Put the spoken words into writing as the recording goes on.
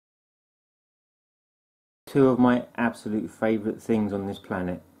two of my absolute favourite things on this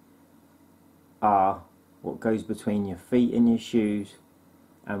planet are what goes between your feet and your shoes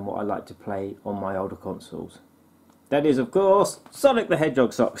and what I like to play on my older consoles. That is, of course, Sonic the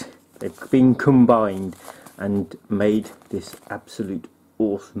Hedgehog Socks. They've been combined and made this absolute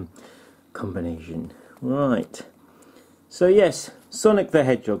awesome combination. Right, so yes, Sonic the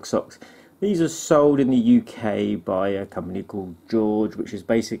Hedgehog Socks. These are sold in the UK by a company called George, which is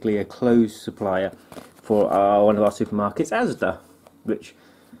basically a closed supplier for one of our supermarkets, Asda, which,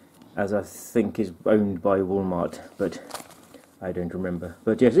 as I think, is owned by Walmart, but I don't remember.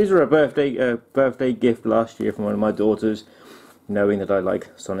 But yes, these were a birthday gift last year from one of my daughters, knowing that I like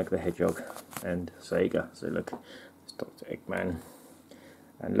Sonic the Hedgehog and Sega. So look, it's Dr. Eggman,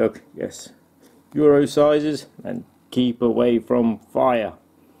 and look, yes, Euro sizes and keep away from fire.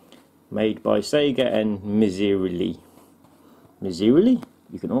 Made by Sega and Miserly. Miserly?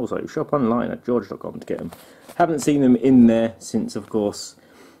 You can also shop online at george.com to get them. Haven't seen them in there since, of course,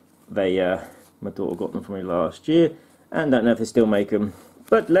 they my daughter got them for me last year, and don't know if they still make them.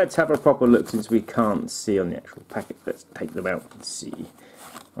 But let's have a proper look since we can't see on the actual packet. Let's take them out and see.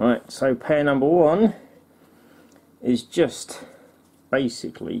 Alright, so pair number one is just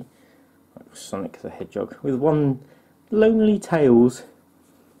basically Sonic the Hedgehog with one lonely Tails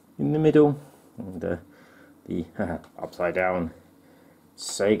in the middle, and the upside down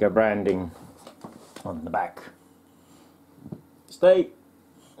Sega branding on the back. Stay.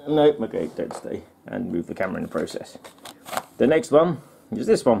 Nope, okay, don't stay. And move the camera in the process. The next one is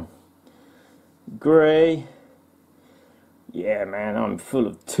this one. Grey. Yeah, man, I'm full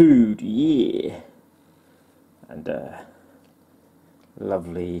of tood, yeah. And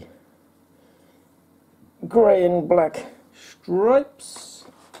lovely grey and black stripes.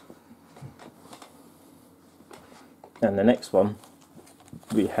 And the next one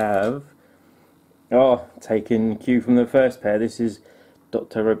we have, taking cue from the first pair, this is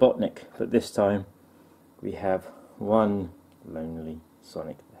Dr. Robotnik, but this time we have one lonely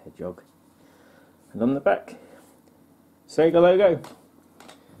Sonic the Hedgehog. And on the back, Sega logo.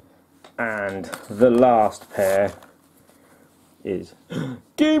 And the last pair is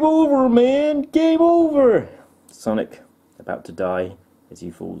game over, man, game over! Sonic about to die as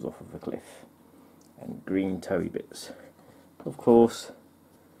he falls off of a cliff. And green toey bits, of course,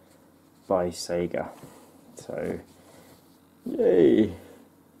 by Sega. So, yay!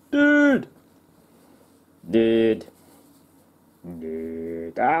 Dude!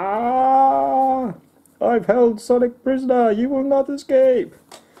 Ah! I've held Sonic prisoner, you will not escape!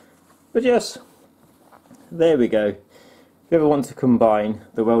 But yes, there we go. If you ever want to combine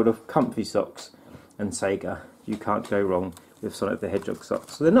the world of comfy socks and Sega, you can't go wrong with Sonic the Hedgehog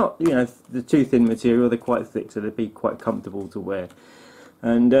socks. So they're not, you know, the too thin material, they're quite thick, so they'd be quite comfortable to wear.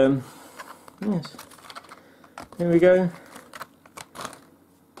 And yes, here we go.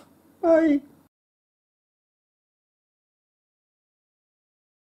 Bye!